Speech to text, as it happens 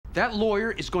That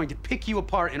lawyer is going to pick you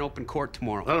apart in open court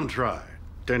tomorrow. Let him try.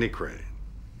 Denny Crane.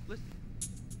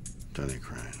 Denny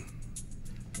Crane.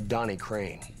 Donnie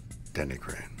Crane. Denny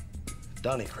Crane.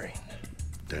 Donnie Crane.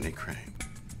 Denny Crane.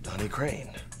 Donnie Crane.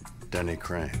 Denny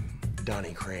Crane.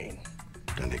 Donnie Crane.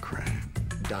 Denny Crane.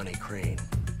 Donnie Crane.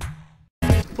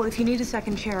 Well, if you need a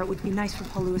second chair, it would be nice for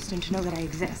Paul Lewiston to know that I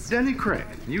exist. Denny Crane.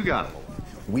 You got it.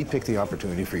 We picked the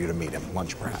opportunity for you to meet him.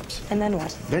 Lunch, perhaps. And then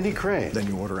what? Denny Crane. Then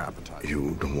you order appetizer.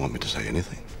 You don't want me to say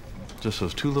anything? Just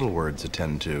those two little words that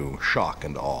tend to shock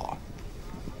and awe.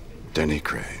 Denny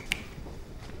Crane.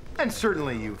 And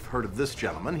certainly you've heard of this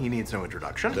gentleman. He needs no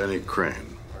introduction. Denny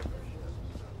Crane.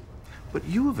 But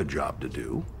you have a job to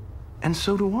do, and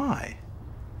so do I.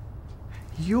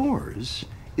 Yours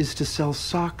is to sell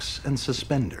socks and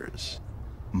suspenders.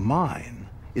 Mine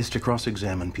is to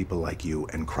cross-examine people like you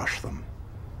and crush them.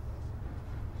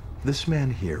 This man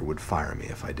here would fire me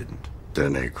if I didn't.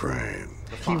 Denny Crane.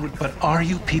 He would, but are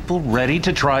you people ready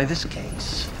to try this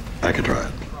case? I can try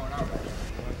it.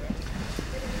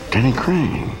 Denny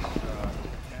Crane.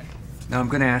 Now I'm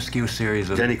going to ask you a series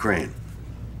of... Denny Crane.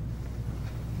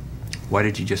 Why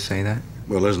did you just say that?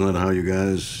 Well, isn't that how you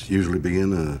guys usually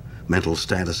begin a mental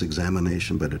status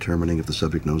examination, by determining if the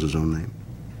subject knows his own name?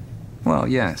 Well,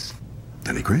 yes.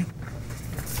 Denny Crane.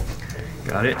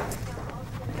 Got it.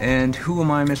 And who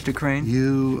am I, Mr. Crane?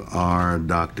 You are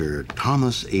Dr.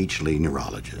 Thomas H. Lee,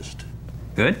 neurologist.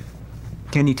 Good.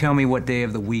 Can you tell me what day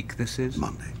of the week this is?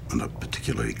 Monday. And a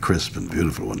particularly crisp and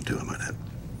beautiful one, too, I might add.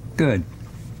 Good.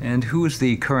 And who is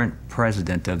the current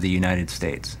president of the United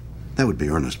States? That would be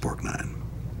Ernest Borgnine.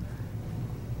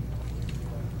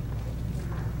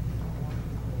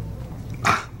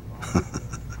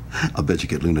 I'll bet you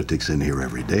get lunatics in here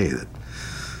every day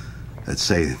that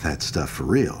say that stuff for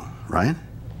real, right?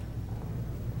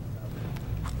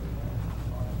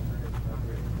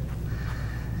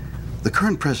 The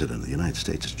current president of the United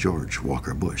States is George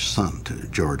Walker Bush, son to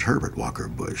George Herbert Walker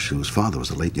Bush, whose father was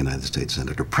the late United States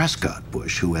Senator Prescott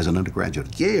Bush, who, as an undergraduate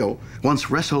at Yale, once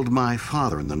wrestled my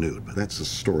father in the nude. But that's a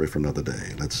story for another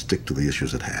day. Let's stick to the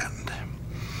issues at hand.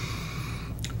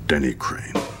 Denny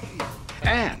Crane.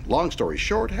 And, long story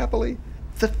short, happily,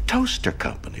 the toaster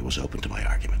company was open to my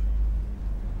argument.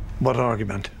 What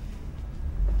argument?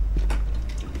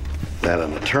 That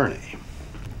an attorney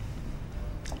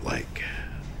like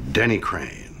Denny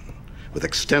Crane, with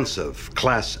extensive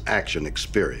class action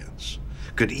experience,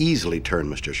 could easily turn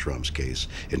Mr. Shrump's case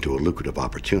into a lucrative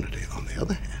opportunity. On the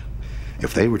other hand,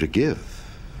 if they were to give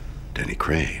Denny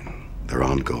Crane their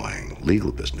ongoing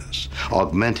legal business,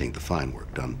 augmenting the fine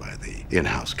work done by the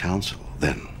in-house counsel,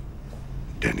 then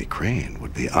Denny Crane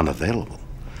would be unavailable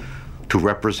to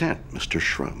represent Mr.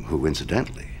 Shrum, who,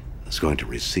 incidentally, is going to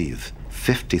receive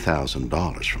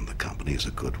 $50,000 from the company as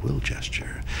a goodwill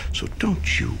gesture. So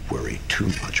don't you worry too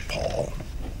much, Paul,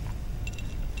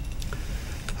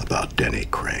 about Denny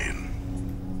Crane.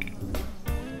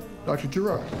 Dr.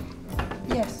 Gerard.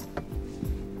 Yes.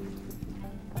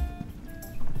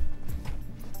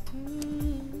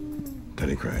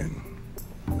 Denny Crane,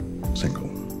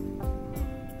 single.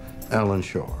 Alan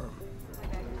Shore.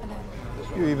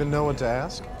 You even know what to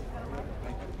ask?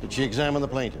 Did she examine the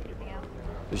plaintiff?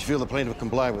 Did she feel the plaintiff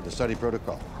complied with the study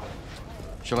protocol?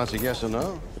 She'll answer yes or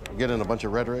no. Get in a bunch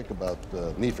of rhetoric about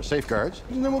the need for safeguards,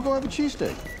 and then we'll go have a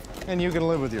cheesesteak. And you can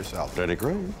live with yourself. Denny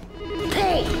Crane.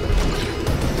 Hey!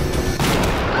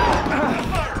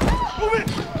 Move it!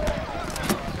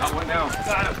 Got one down.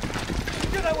 Got him.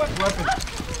 Get that weapon.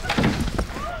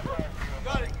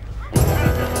 Got it.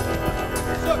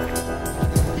 Look.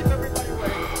 Keep everybody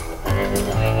away.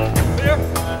 Clear.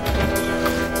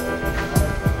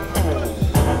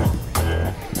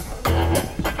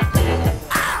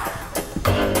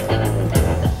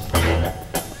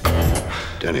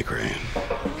 Denny Crane.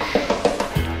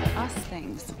 Us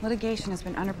things. Litigation has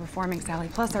been underperforming, Sally.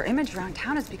 Plus, our image around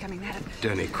town is becoming that of...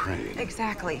 Denny Crane.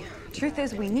 Exactly. Truth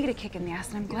is, we need a kick in the ass,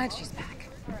 and I'm glad she's back.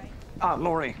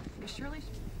 Lori. Shirley?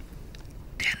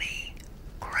 Denny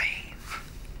Crane.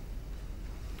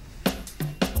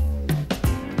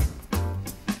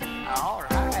 All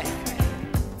right.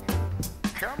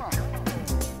 Come on.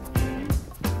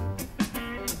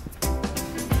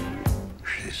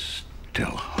 She's still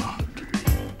hot.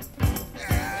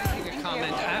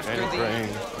 Comment after Denny Crane.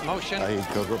 motion. I eat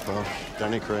Cocoa Puffs.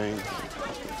 Denny Crane.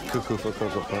 Cuckoo for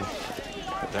Cocoa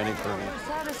Puffs. Denny Crane.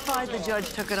 Satisfied the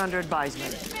judge took it under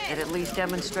advisement. It at least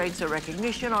demonstrates a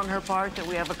recognition on her part that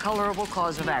we have a colorable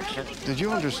cause of action. Did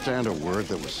you understand a word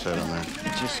that was said on there?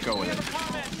 Just go with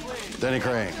it. Denny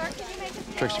Crane.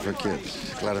 Tricks for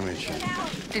kids. Glad to meet you.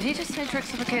 Did he just say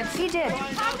tricks for kids? He did.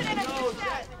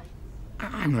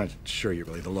 I'm not sure you're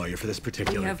really the lawyer for this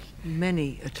particular... We have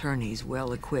many attorneys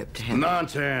well equipped to handle...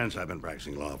 Nonsense. I've been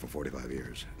practicing law for 45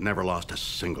 years. Never lost a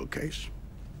single case.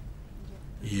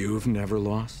 You've never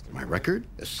lost? My record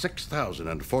is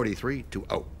 6,043 to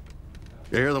 0.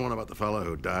 You hear the one about the fellow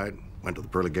who died, went to the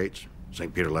pearly gates?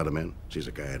 St. Peter let him in. Sees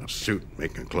a guy in a suit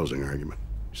making a closing argument.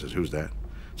 He says, "Who's that?"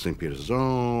 St. Peter says,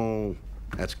 "Oh,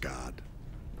 that's God.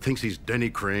 Thinks he's Denny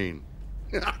Crane."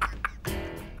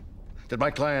 Did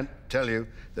my client tell you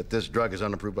that this drug is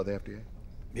unapproved by the FDA?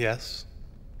 Yes.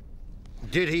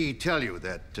 Did he tell you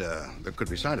that there could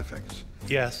be side effects?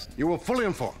 Yes. You were fully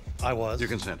informed? I was. You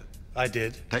consented? I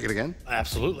did. Take it again?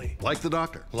 Absolutely. Like the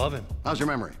doctor? Love him. How's your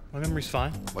memory? My memory's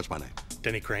fine. What's my name?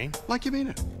 Denny Crane. Like you mean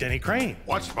it. Denny Crane.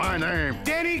 What's my name?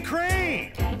 Denny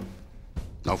Crane!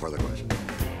 No further questions.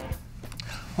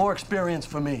 More experience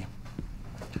for me.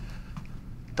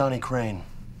 Donny Crane.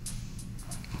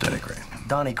 Denny Crane.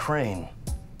 Donny Crane.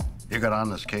 You got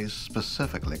on this case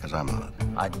specifically because I'm on it.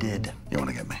 I did. You want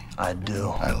to get me? I do.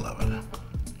 I love it.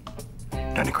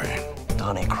 Denny Crane.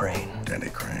 Donny Crane. Denny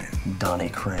Crane. Donny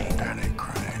Crane. Denny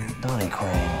Crane. Donny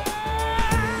Crane.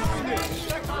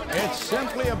 It's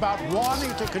simply about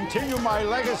wanting to continue my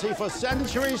legacy for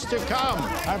centuries to come.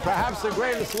 I'm perhaps the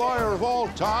greatest lawyer of all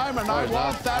time, and I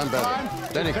want that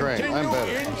time Denny to Crane. continue I'm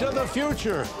better. into the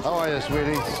future. How are you,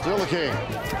 sweetie? Still the king.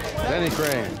 Denny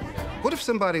Crane. What if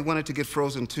somebody wanted to get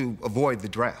frozen to avoid the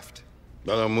draft?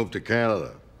 Let him move to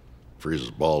Canada. Freeze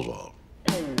his balls off.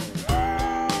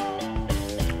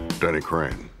 Denny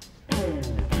Crane.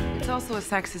 It's also a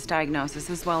sexist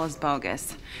diagnosis as well as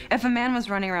bogus. If a man was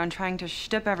running around trying to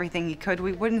shtup everything he could,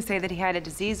 we wouldn't say that he had a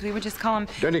disease. We would just call him...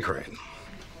 Denny Crane.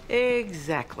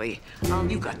 Exactly.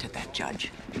 You got to that,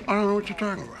 Judge. I don't know what you're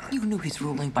talking about. You knew his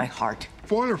ruling by heart.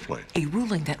 Boilerplate. A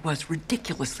ruling that was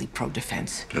ridiculously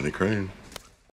pro-defense. Denny Crane.